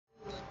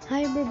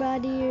Hi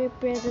everybody,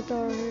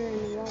 Predator here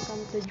and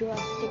welcome to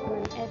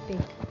Stickman Epic.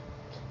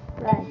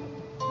 Right,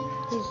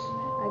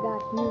 I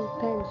got new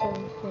pencil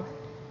shit.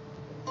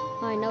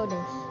 I know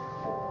this.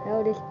 I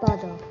know this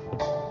puzzle.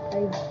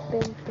 I've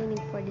been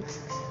training for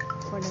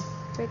the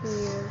freaking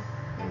year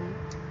and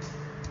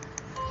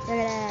look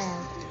at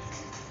that.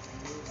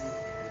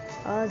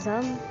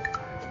 Awesome.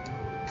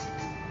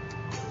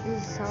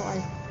 This is how I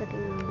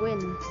freaking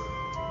win.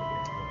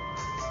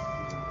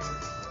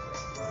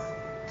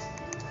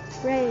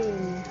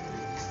 Rain.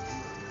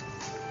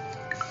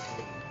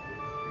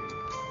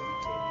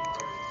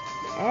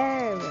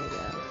 There we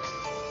go.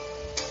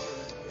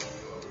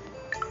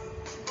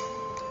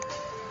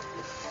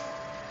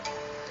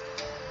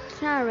 It's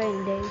not a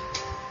rainy day.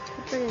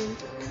 It's a freaking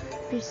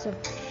piece of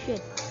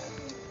shit.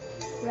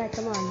 Right,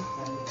 come on.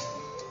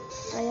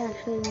 I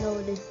actually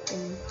know this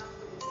thing.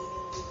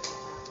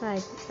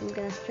 Right, I'm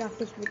gonna struck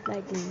this with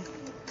lightning.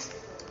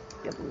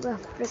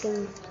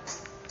 Freaking.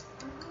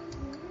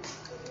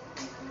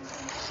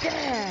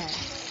 Yeah!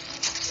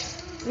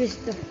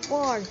 With the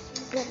force.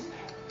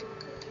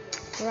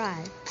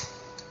 Right.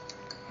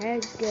 There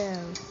it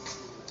goes.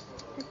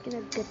 Not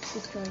gonna get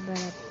destroyed by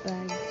that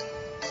bag.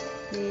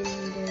 In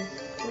this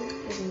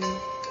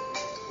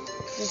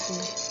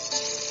freaking.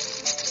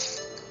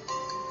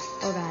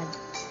 Oh god.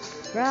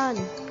 Run!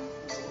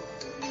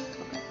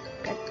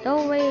 Get the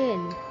way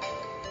in.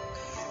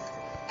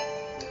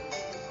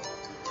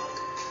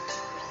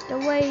 The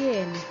way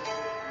in.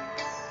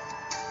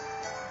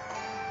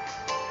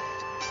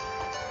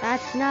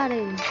 That's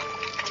nothing.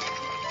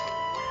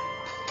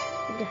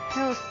 What the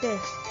hell is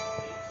this?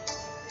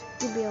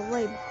 Give me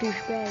away,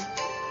 douchebag.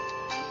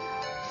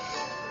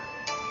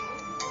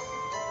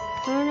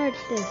 How on earth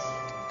is this?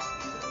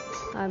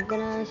 I'm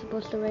gonna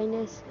supposed to rain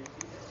this.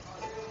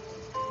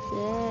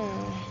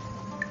 Yeah.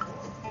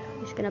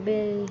 It's gonna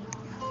be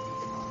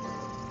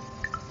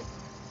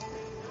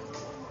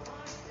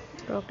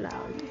pro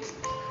cloud.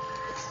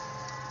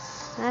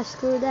 Ah,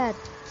 screw that.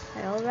 I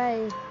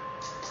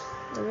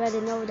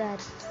already know that.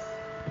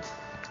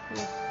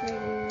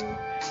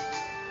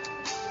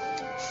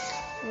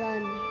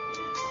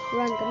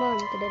 Run, come on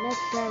to the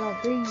next level,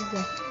 please.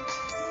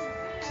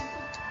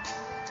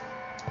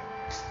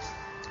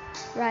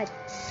 Right.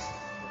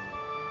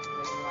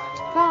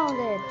 Found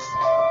it.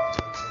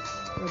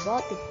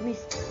 Robotic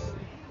mist.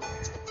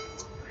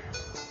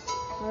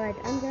 Alright,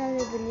 I'm gonna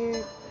leave it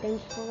here.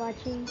 Thanks for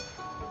watching,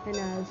 and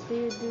I'll see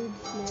you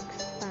dudes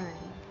next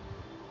time.